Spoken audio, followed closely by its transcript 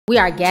We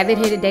are gathered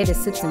here today to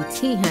sip some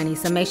tea, honey,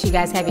 so make sure you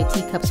guys have your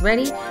teacups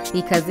ready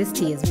because this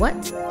tea is what?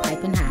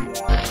 Piping hot.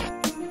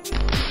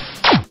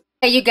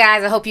 Hey you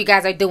guys, I hope you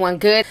guys are doing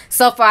good.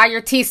 So for all your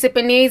tea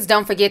sipping needs,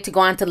 don't forget to go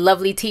on to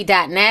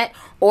lovelyti.net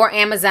or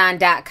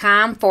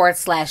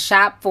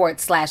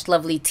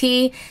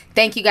amazon.com/shop/lovelytea.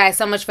 Thank you guys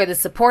so much for the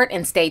support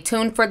and stay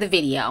tuned for the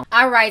video.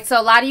 Alright, so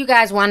a lot of you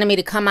guys wanted me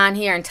to come on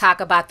here and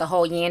talk about the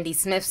whole Yandy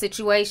Smith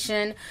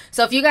situation.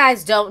 So if you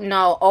guys don't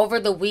know,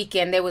 over the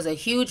weekend there was a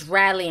huge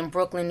rally in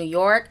Brooklyn, New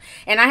York,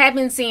 and I have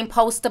been seeing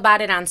posts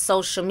about it on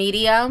social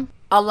media.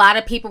 A lot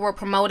of people were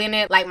promoting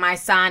it, like my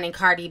son and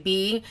Cardi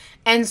B.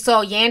 And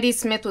so Yandy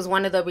Smith was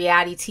one of the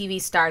reality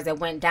TV stars that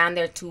went down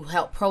there to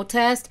help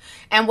protest.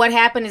 And what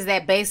happened is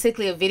that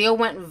basically a video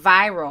went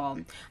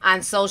viral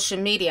on social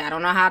media. I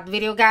don't know how the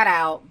video got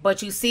out,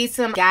 but you see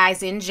some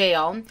guys in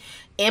jail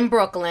in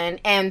Brooklyn,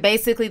 and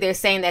basically they're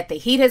saying that the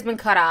heat has been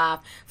cut off.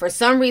 For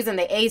some reason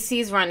the AC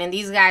is running.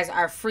 These guys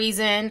are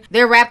freezing.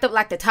 They're wrapped up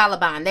like the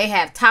Taliban. They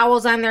have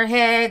towels on their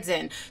heads,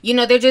 and you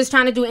know, they're just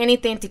trying to do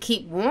anything to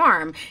keep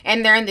warm,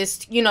 and they're in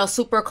this, you know,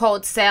 super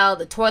cold cell.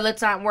 The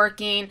toilets aren't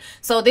working.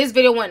 So this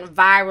video went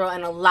viral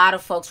and a lot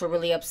of folks were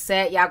really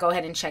upset. Y'all go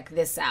ahead and check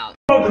this out.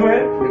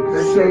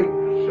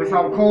 That's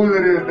how cold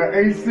it is. The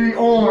AC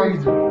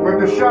on with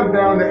the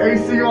shutdown. The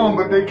AC on,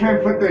 but they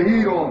can't put the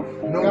heat on.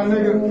 No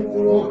niggas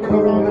walking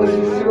around with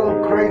this shit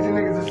all crazy.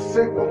 Niggas are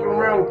sick walking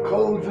around with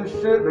colds and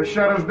shit. They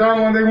shut us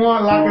down when they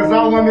want, lock us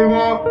out when they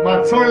want.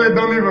 My toilet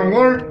don't even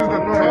work. The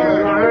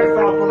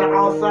toilet from the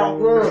outside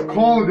world. It's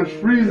cold. It's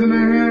freezing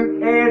in here.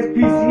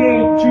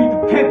 ASPCA treat the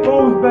pit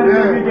bulls better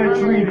than we get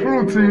treated.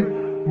 Cruelty,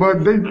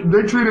 but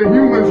they treated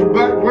humans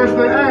worse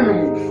than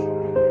animals.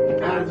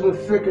 Guys look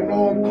sick and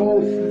all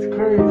cold. It's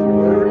crazy,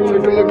 man.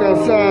 Take a look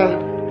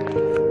outside.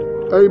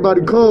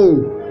 Everybody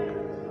cold.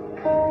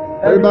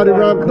 Everybody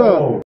wrapped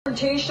up. The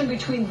confrontation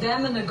between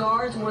them and the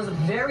guards was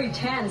very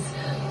tense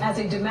as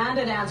they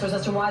demanded answers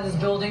as to why this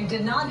building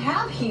did not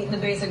have heat and the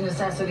basic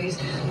necessities.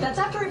 That's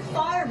after a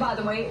fire, by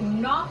the way,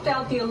 knocked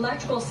out the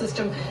electrical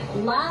system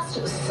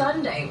last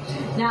Sunday.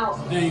 Now,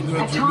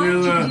 at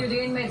times you can hear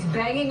the inmates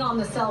banging on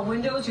the cell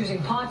windows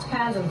using pots,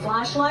 pans, and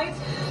flashlights.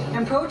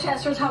 And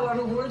protesters,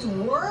 however, words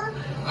were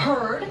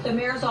heard. The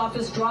mayor's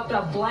office dropped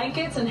off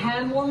blankets and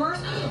hand warmers.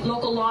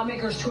 Local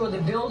lawmakers toured the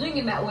building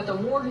and met with the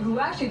warden, who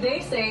actually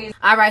they say is...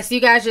 All right, so you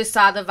guys just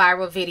saw the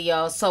viral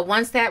video. So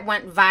once that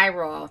went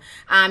viral,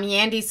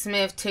 Yandy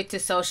Smith took to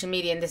social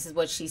media, and this is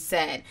what she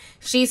said.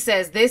 She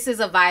says, "This is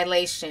a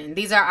violation.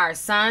 These are our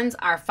sons,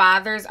 our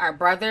fathers, our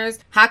brothers.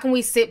 How can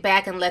we sit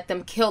back and let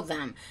them kill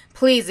them?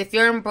 Please, if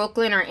you're in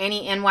Brooklyn or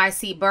any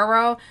NYC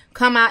borough,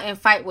 come out and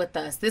fight with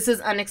us. This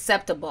is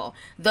unacceptable.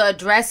 The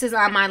address is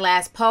on my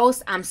last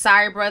post. I'm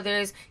sorry,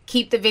 brothers.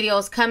 Keep the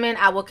videos coming.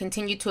 I will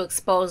continue to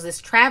expose this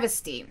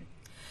travesty."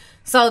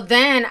 So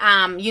then,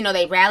 you know,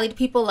 they rallied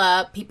people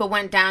up. People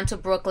went down to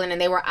Brooklyn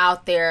and they were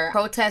out there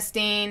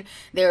protesting.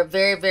 They were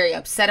very, very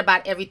upset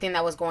about everything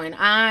that was going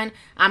on.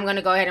 I'm going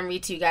to go ahead and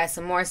read to you guys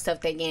some more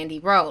stuff that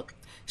Yandy wrote.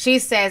 She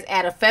says,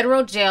 "At a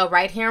federal jail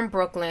right here in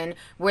Brooklyn,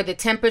 where the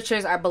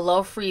temperatures are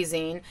below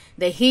freezing,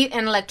 the heat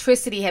and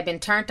electricity have been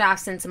turned off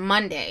since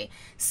Monday.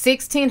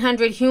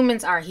 1,600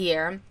 humans are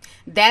here.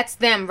 That's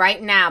them right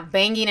now,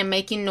 banging and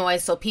making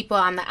noise so people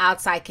on the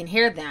outside can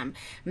hear them.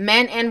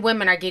 Men and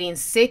women are getting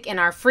sick and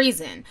are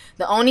freezing.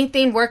 The only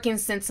thing working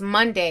since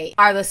Monday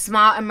are the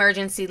small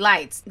emergency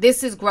lights.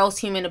 This is gross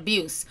human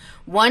abuse.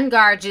 One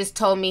guard just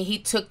told me he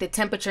took the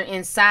temperature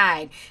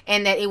inside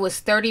and that it was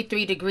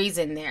 33 degrees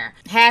in there.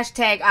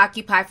 Hashtag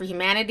Occupy for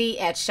Humanity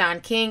at Sean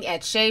King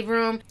at Shade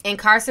Room.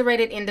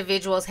 Incarcerated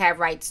individuals have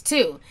rights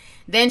too."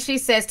 Then she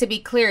says, "To be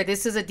clear,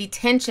 this is a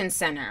detention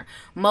center.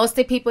 Most of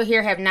the people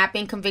here have not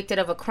been convicted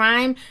of a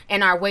crime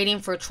and are waiting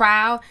for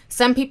trial.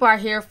 Some people are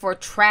here for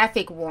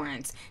traffic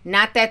warrants.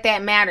 Not that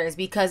that matters,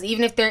 because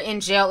even if they're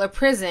in jail or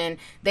prison,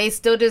 they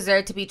still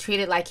deserve to be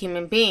treated like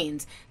human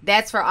beings.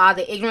 That's for all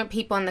the ignorant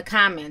people in the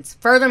comments.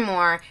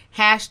 Furthermore,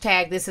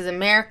 hashtag This is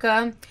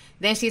America."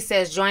 Then she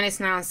says, "Join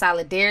us now in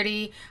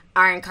solidarity.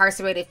 Our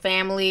incarcerated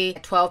family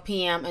at 12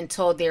 p.m.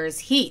 until there is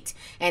heat."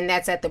 And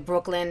that's at the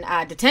Brooklyn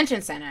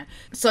Detention Center.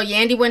 So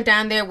Yandy went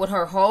down there with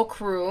her whole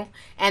crew,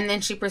 and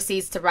then she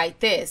proceeds to write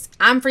this.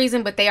 "I'm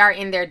freezing, but they are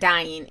in there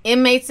dying.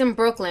 Inmates in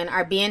Brooklyn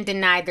are being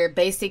denied their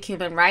basic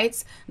human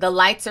rights. The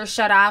lights are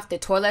shut off. The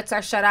toilets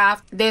are shut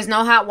off. There's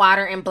no hot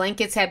water, and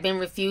blankets have been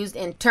refused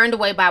and turned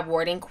away by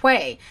Warden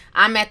Quay.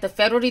 I'm at the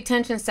Federal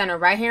Detention Center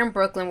right here in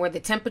Brooklyn, where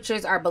the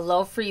temperatures are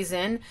below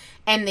freezing,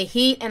 and the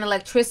heat and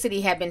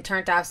electricity have been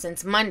turned off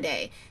since Monday.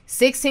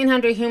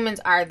 1,600 humans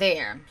are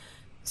there."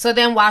 So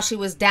then while she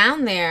was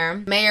down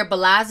there, Mayor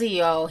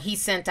Blasio, he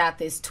sent out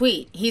this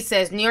tweet. He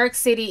says, "New York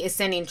City is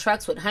sending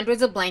trucks with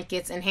hundreds of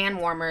blankets and hand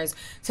warmers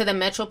to the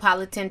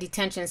Metropolitan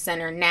Detention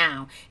Center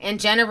now, and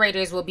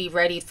generators will be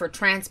ready for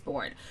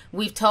transport.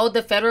 We've told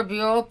the Federal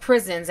Bureau of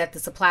Prisons that the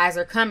supplies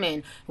are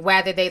coming,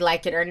 whether they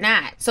like it or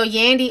not." So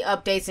Yandy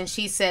updates and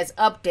she says,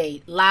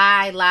 "Update,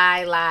 lie,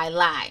 lie, lie,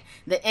 lie.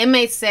 The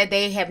inmates said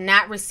they have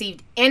not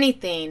received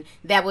anything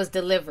that was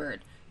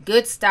delivered.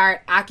 Good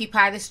start.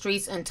 Occupy the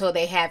streets until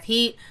they have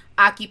heat.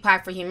 Occupy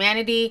for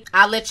Humanity.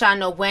 I'll let y'all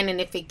know when and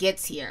if it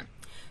gets here.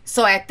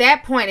 So at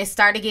that point, it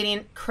started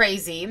getting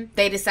crazy.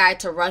 They decided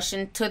to rush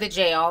into the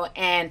jail,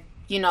 and,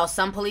 you know,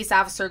 some police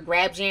officer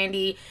grabbed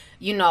Yandy,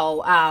 you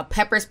know,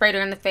 pepper sprayed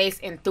her in the face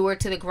and threw her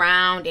to the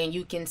ground, and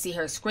you can see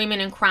her screaming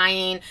and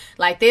crying.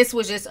 Like, this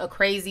was just a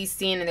crazy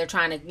scene, and they're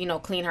trying to, you know,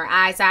 clean her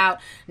eyes out.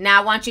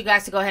 Now I want you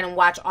guys to go ahead and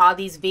watch all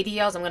these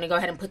videos. I'm going to go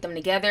ahead and put them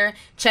together.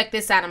 Check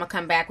this out. I'm going to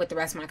come back with the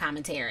rest of my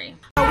commentary.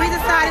 So we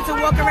decided to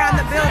walk around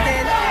the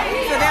building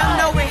so they'll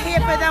know we're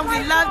here for them.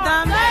 We love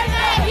them.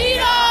 You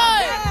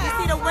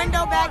see the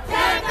window back there?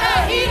 Turn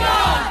the heat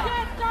on.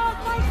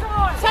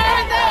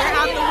 They're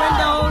out the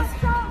windows.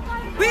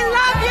 We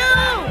love you.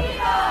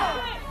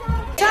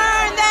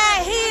 Turn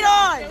that heat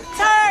on.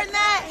 Turn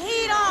that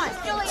heat on.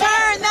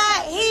 Turn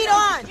that heat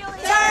on.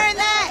 Turn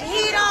that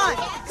heat on.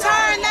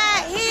 Turn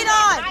that heat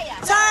on.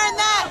 Turn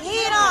that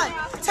heat on.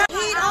 Turn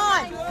heat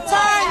on.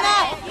 Turn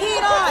that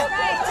heat on.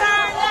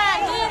 Turn that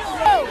heat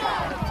on.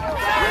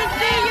 We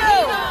see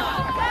you.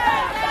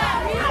 Turn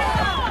that heat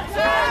on.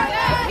 Turn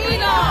that heat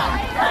on.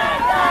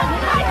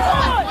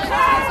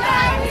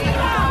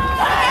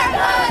 Turn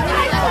that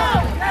heat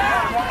on.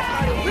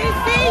 We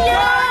see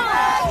you.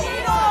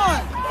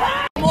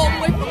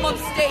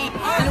 Upstate,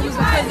 and it was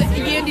because of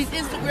Yandy's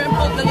Instagram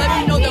post that let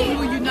me know that we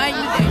were uniting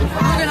today.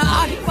 We're gonna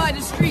occupy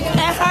the streets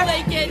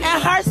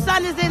and her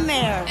son is in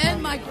there.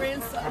 And my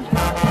grandson.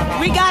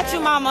 We got you,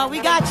 mama.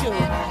 We got you.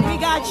 We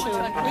got you.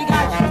 We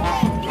got you.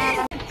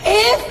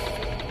 If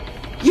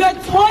your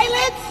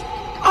toilets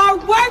are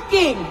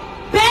working,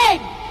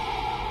 beg.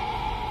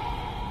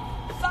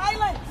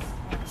 Silence.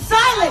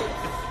 Silence.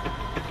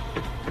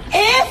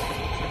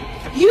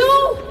 If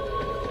you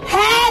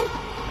had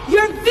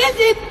your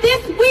visit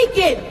this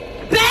weekend,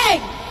 beg.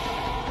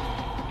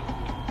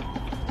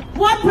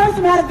 One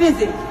person had a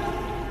visit.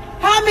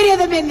 How many of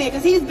them in there?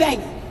 Because he's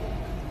begging.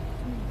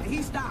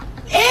 He stopped.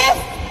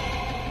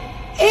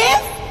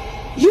 If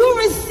you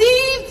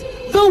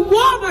received the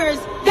warmers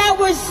that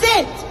were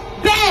sent,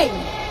 beg.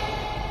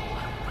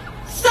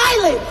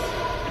 Silence.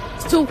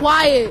 It's too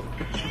quiet.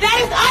 That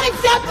is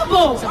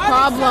unacceptable. It's a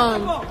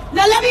problem.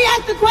 Now let me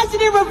ask the question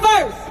in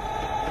reverse.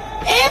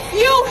 If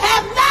you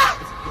have not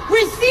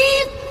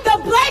received the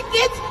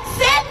blankets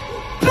sent,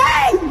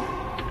 bang!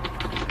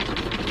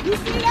 You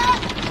see that?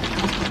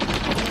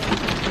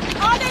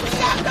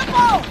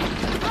 Unacceptable!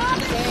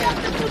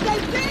 Unacceptable! They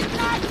did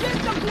not get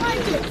the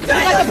blankets! Who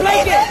got the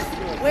blankets?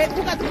 Wait,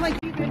 who got the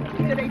blankets?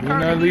 We're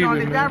not leaving,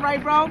 man. Is that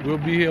right, bro? We'll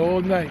be here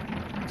all night.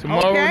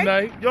 Tomorrow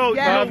night, yo,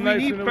 five we nights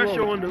need in a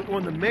pressure row.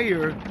 on the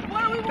mayor.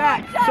 What do we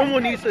want?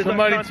 Someone needs to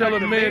Somebody contact tell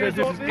the mayor that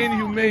this is office.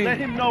 inhumane. Let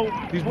him know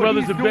These what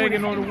brothers he's are doing banging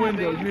is on the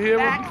window. inhumane. You hear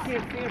them?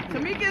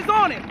 Tamika's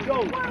on it.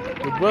 Yo,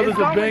 The brothers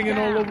are banging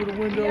all over the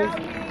windows.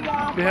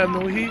 They have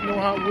no heat, no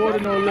hot water,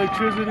 no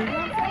electricity.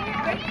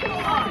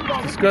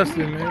 It's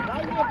disgusting, man.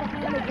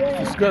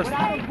 It's disgusting.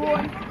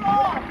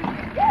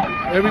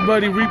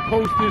 Everybody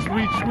repost this,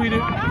 retweet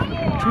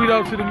it, tweet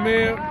out to the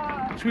mayor,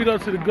 tweet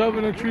out to the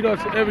governor, tweet out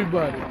to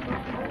everybody.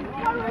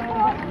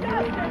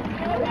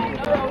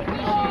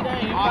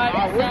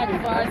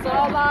 Sacrifice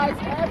our lives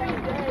every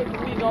day,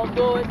 but we gon'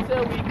 do it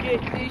till we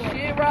get this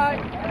shit right.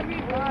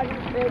 Everybody,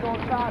 they gon'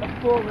 try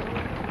to pull it.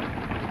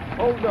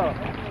 Hold up.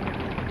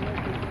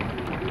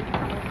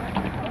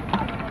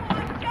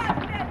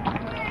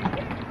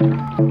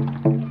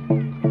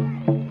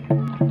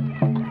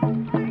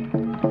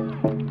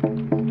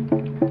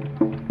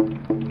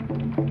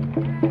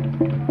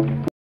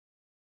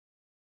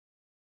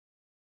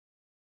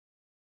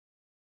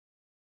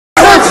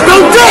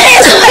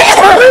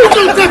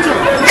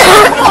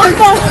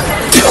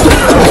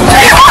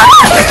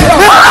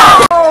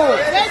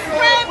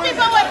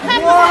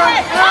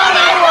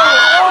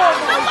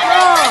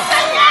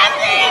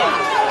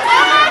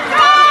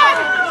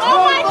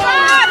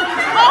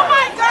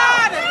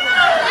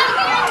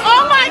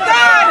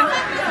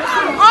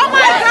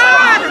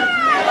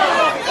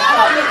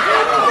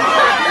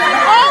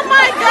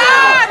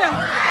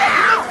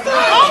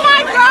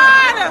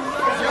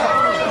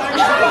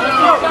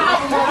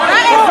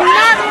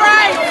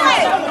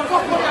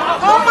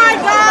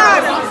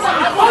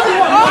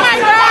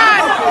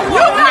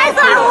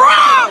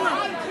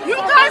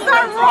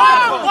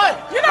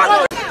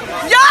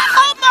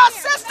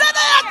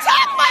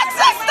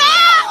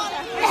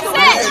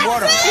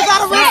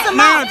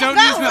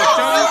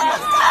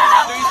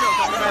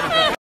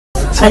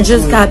 I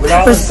just got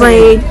pepper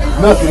sprayed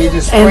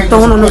and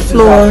thrown on the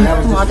floor.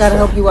 I gotta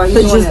help you while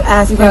So just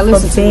asking for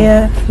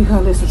fair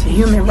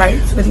human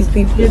rights for these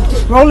people.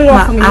 Roll it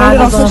off for me. My Roll it eyes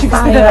off so on she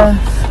can spit it fire.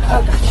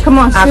 out. Come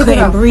on, I spit it couldn't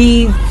out.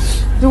 breathe.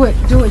 Do it.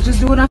 Just do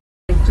it.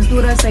 Just do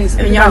what I say.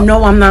 Spit And it y'all out.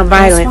 know I'm not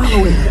violent.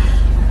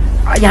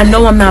 Y'all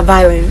know I'm not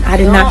violent. I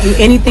did not do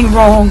anything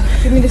wrong.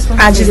 Give me this one.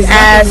 I just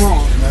asked,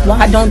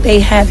 why don't they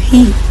have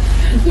heat?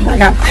 I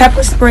got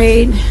pepper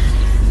sprayed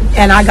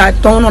and I got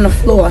thrown on the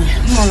floor.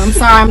 Come on, I'm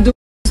sorry. I'm doing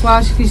this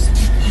while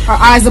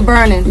her eyes are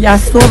burning. Y'all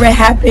saw it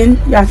happen.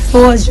 Y'all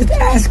saw us just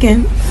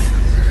asking.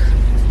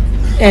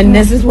 And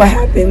this is what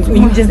happens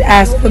when you just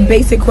ask for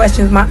basic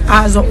questions. My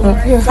eyes are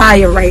on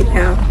fire right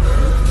now.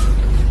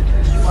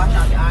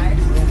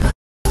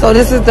 So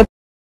this is the...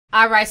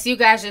 Alright, so you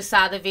guys just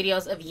saw the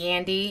videos of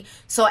Yandy.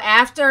 So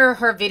after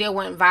her video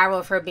went viral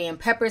of her being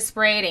pepper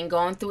sprayed and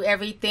going through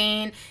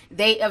everything,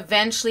 they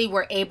eventually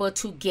were able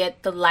to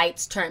get the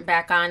lights turned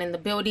back on in the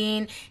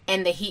building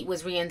and the heat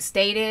was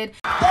reinstated. We did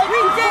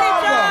it,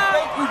 God!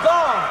 Thank you,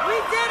 God! We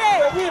did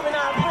it! We did it!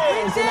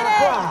 We did it!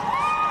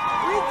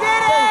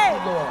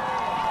 Thank you, Lord.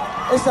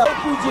 It's a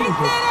thank you, Jesus.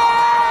 We did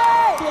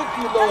it! Thank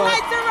you, Lord. The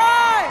lights are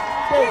on!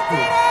 Thank We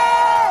you. did it!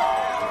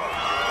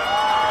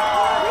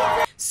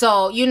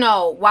 So, you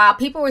know, while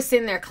people were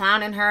sitting there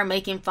clowning her,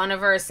 making fun of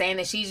her, saying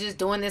that she's just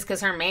doing this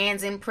because her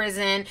man's in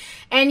prison.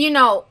 And, you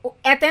know,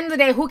 at the end of the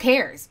day, who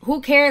cares?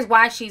 Who cares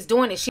why she's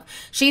doing it?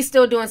 She's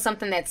still doing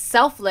something that's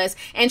selfless.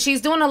 And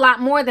she's doing a lot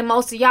more than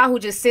most of y'all who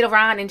just sit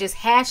around and just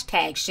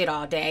hashtag shit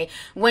all day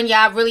when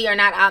y'all really are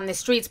not out in the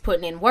streets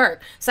putting in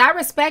work. So I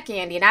respect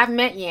Yandy, and I've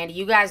met Yandy.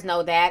 You guys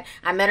know that.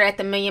 I met her at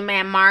the Million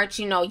Man March.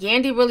 You know,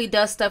 Yandy really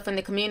does stuff in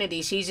the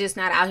community. She's just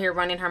not out here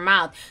running her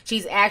mouth.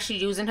 She's actually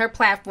using her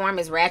platform,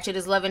 as ratchet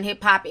as Love and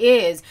Hip Hop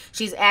is.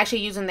 She's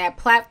actually using that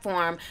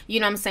platform, you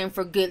know what I'm saying,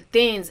 for good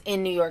things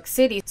in New York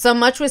City. So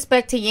much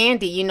respect to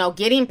Yandy. You know,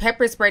 getting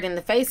pepper sprayed in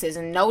the faces,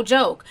 and no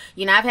joke.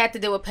 You know, I've had to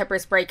deal with pepper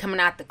spray coming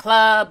out the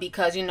club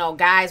because, you know,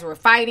 guys were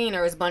fighting,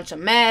 or it was a bunch of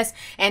mess,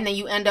 and then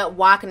you end up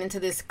walking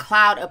into this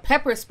cloud of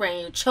pepper spray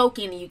and you're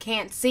choking and you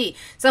can't see.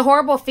 It's a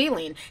horrible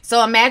feeling.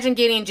 So imagine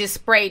getting just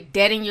sprayed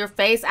dead in your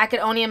face. I could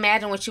only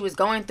imagine what she was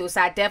going through.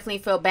 So I definitely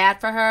feel bad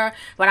for her,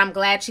 but I'm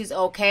glad she's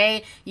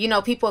okay. You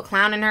know, people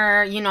clowning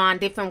her, you know, on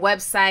different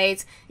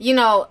websites. You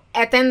know,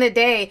 at the end of the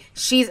day,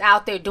 she's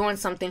out there doing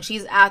something.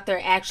 She's out there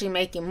actually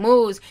making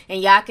moves,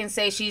 and y'all can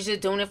say she's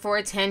just doing it for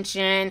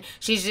attention.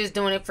 She's just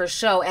doing it for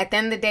show. At the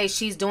end of the day,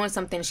 she's doing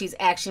something. She's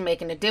actually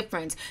making a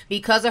difference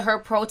because of her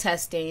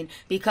protesting,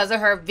 because of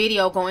her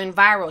video going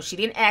viral. She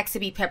didn't ask to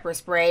be pepper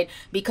sprayed.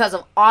 Because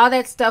of all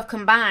that stuff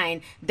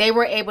combined, they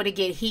were able to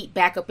get heat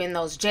back up in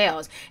those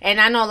jails.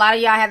 And I know a lot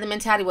of y'all have the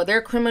mentality, well,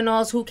 they're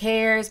criminals, who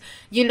cares?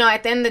 You know,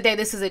 at the end of the day,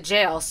 this is a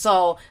jail.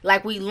 So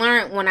like we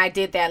learned when I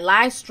did that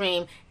live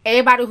stream,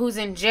 everybody who's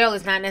in jail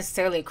is not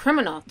necessarily a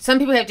criminal. Some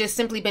people have just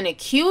simply been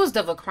accused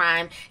of a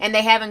crime and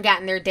they haven't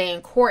gotten their day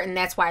in court, and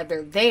that's why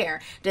they're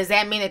there. Does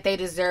that mean that they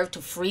deserve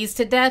to freeze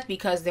to death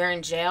because they're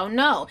in jail?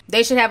 No.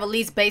 They should have at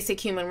least basic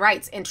human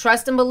rights. And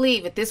trust and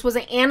believe, if this was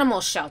an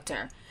animal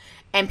shelter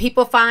and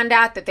people found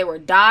out that there were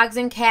dogs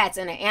and cats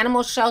in an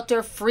animal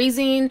shelter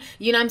freezing,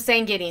 you know what I'm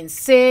saying, getting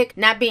sick,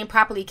 not being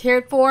properly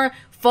cared for,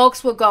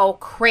 folks would go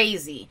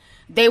crazy.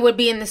 They would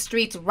be in the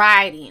streets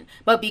rioting.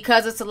 But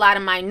because it's a lot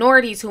of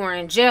minorities who are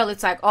in jail,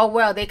 it's like, oh,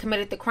 well, they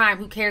committed the crime.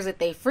 Who cares if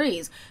they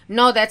freeze?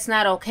 No, that's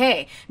not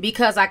okay.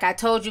 Because like I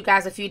told you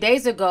guys a few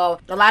days ago,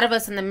 a lot of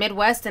us in the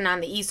Midwest and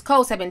on the East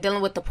Coast have been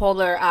dealing with the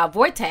polar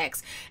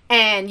vortex.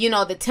 And, you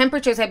know, the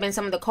temperatures have been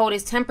some of the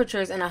coldest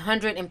temperatures in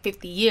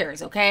 150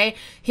 years, okay?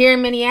 Here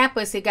in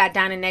Minneapolis, it got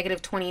down to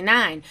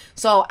 -29.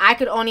 So I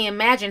could only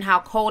imagine how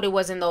cold it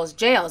was in those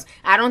jails.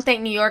 I don't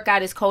think New York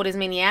got as cold as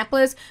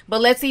Minneapolis,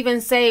 but let's even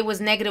say it was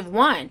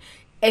 -1.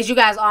 As you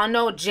guys all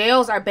know,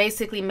 jails are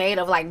basically made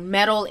of like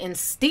metal and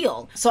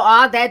steel. So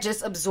all that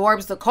just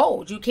absorbs the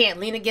cold. You can't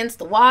lean against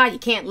the wall. You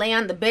can't lay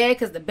on the bed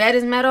because the bed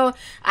is metal.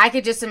 I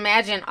could just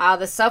imagine all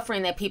the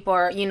suffering that people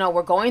are, you know,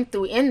 were going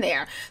through in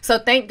there. So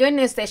thank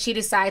goodness that she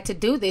decided to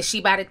do this.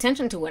 She brought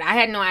attention to it. I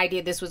had no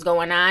idea this was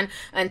going on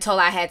until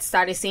I had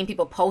started seeing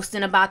people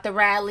posting about the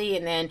rally.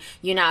 And then,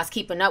 you know, I was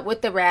keeping up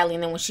with the rally.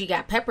 And then when she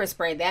got pepper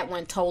sprayed, that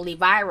went totally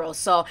viral.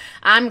 So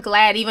I'm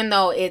glad, even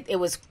though it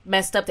was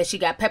messed up that she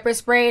got pepper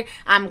sprayed,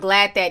 I'm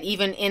glad that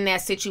even in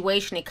that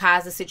situation, it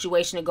caused the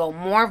situation to go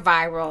more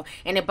viral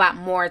and it brought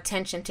more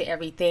attention to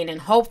everything.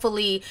 And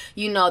hopefully,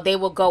 you know, they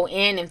will go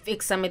in and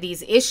fix some of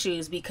these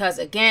issues because,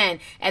 again,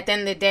 at the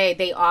end of the day,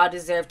 they all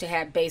deserve to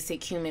have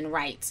basic human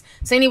rights.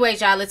 So anyways,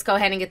 y'all, let's go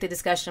ahead and get the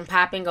discussion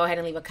popping. Go ahead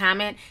and leave a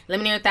comment. Let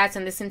me know your thoughts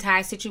on this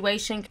entire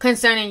situation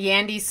concerning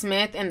Yandy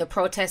Smith and the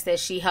protest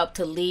that she helped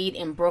to lead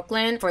in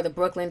Brooklyn for the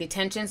Brooklyn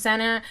Detention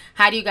Center.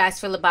 How do you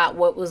guys feel about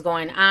what was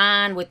going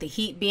on with the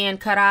heat being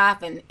cut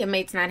off and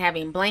inmates not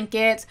having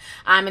blankets?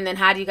 And then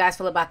how do you guys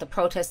feel about the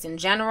protest in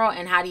general?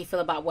 And how do you feel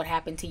about what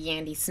happened to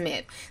Yandy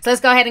Smith? So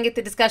let's go ahead and get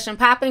the discussion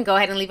popping. Go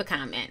ahead and leave a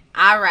comment.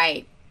 All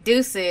right.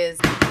 Deuces.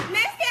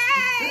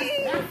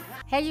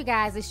 Hey you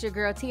guys, it's your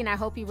girl T, and I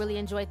hope you really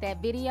enjoyed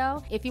that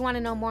video. If you want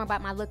to know more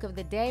about my look of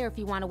the day, or if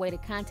you want a way to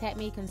contact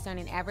me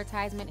concerning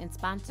advertisement and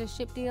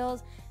sponsorship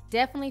deals,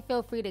 definitely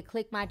feel free to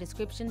click my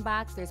description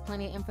box. There's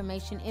plenty of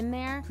information in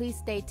there. Please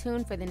stay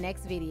tuned for the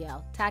next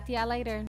video. Talk to y'all later.